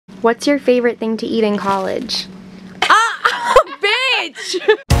What's your favorite thing to eat in college? Ah, bitch!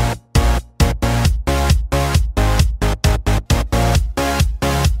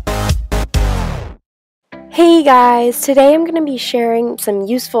 Hey guys, today I'm going to be sharing some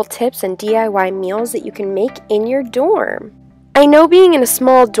useful tips and DIY meals that you can make in your dorm. I know being in a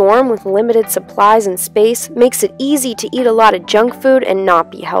small dorm with limited supplies and space makes it easy to eat a lot of junk food and not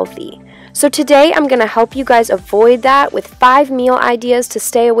be healthy. So today I'm going to help you guys avoid that with 5 meal ideas to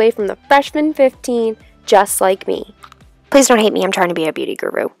stay away from the freshman 15 just like me. Please don't hate me, I'm trying to be a beauty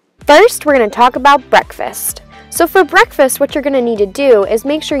guru. First, we're going to talk about breakfast. So for breakfast, what you're going to need to do is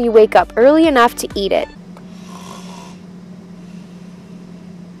make sure you wake up early enough to eat it.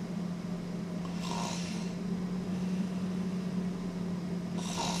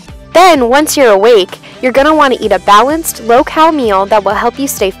 Then, once you're awake, you're going to want to eat a balanced, low-cal meal that will help you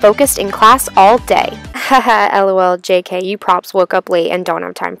stay focused in class all day. Haha, lol, JK, you props woke up late and don't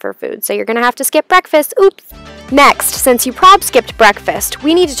have time for food, so you're going to have to skip breakfast, oops! Next, since you prob skipped breakfast,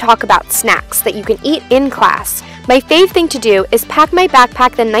 we need to talk about snacks that you can eat in class. My fave thing to do is pack my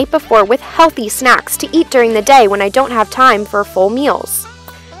backpack the night before with healthy snacks to eat during the day when I don't have time for full meals.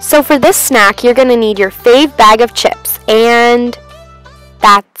 So for this snack, you're going to need your fave bag of chips, and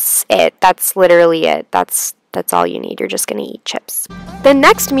that's it. That's literally it. That's all you need. You're just going to eat chips. The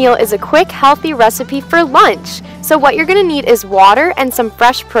next meal is a quick, healthy recipe for lunch. So what you're going to need is water and some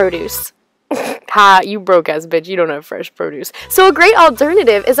fresh produce. Ha, you broke ass bitch. You don't have fresh produce. So a great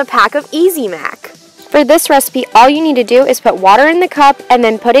alternative is a pack of Easy Mac. For this recipe, all you need to do is put water in the cup and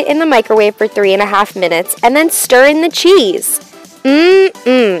then put it in the microwave for 3.5 minutes and then stir in the cheese.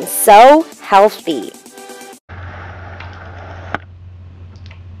 So healthy.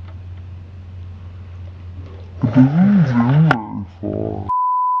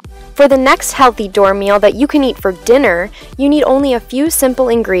 For the next healthy dorm meal that you can eat for dinner, you need only a few simple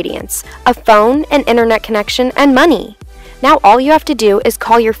ingredients: a phone, an internet connection, and money. Now all you have to do is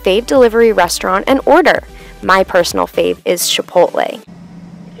call your fave delivery restaurant and order. My personal fave is Chipotle.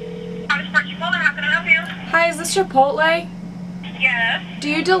 Hi, is this Chipotle? Yes. Do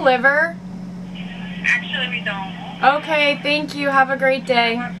you deliver? Actually, we don't. Okay, thank you. Have a great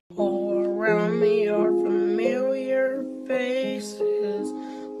day. All around me are familiar faces.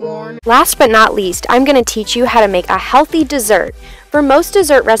 Last but not least, I'm going to teach you how to make a healthy dessert. For most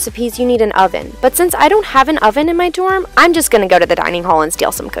dessert recipes, you need an oven, but since I don't have an oven in my dorm, I'm just going to go to the dining hall and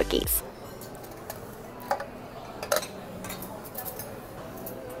steal some cookies.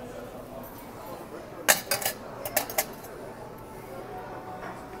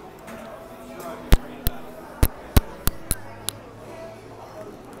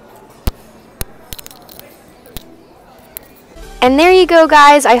 And there you go,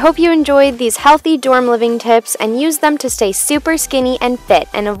 guys. I hope you enjoyed these healthy dorm living tips and use them to stay super skinny and fit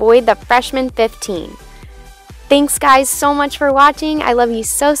and avoid the freshman 15. Thanks, guys, so much for watching. I love you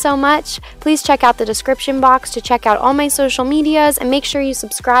so much. Please check out the description box to check out all my social medias and make sure you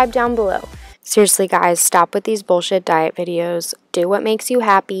subscribe down below. Seriously, guys, stop with these bullshit diet videos. Do what makes you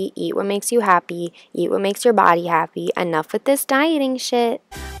happy, eat what makes you happy, eat what makes your body happy. Enough with this dieting shit.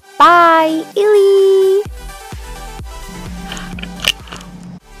 Bye! Illy!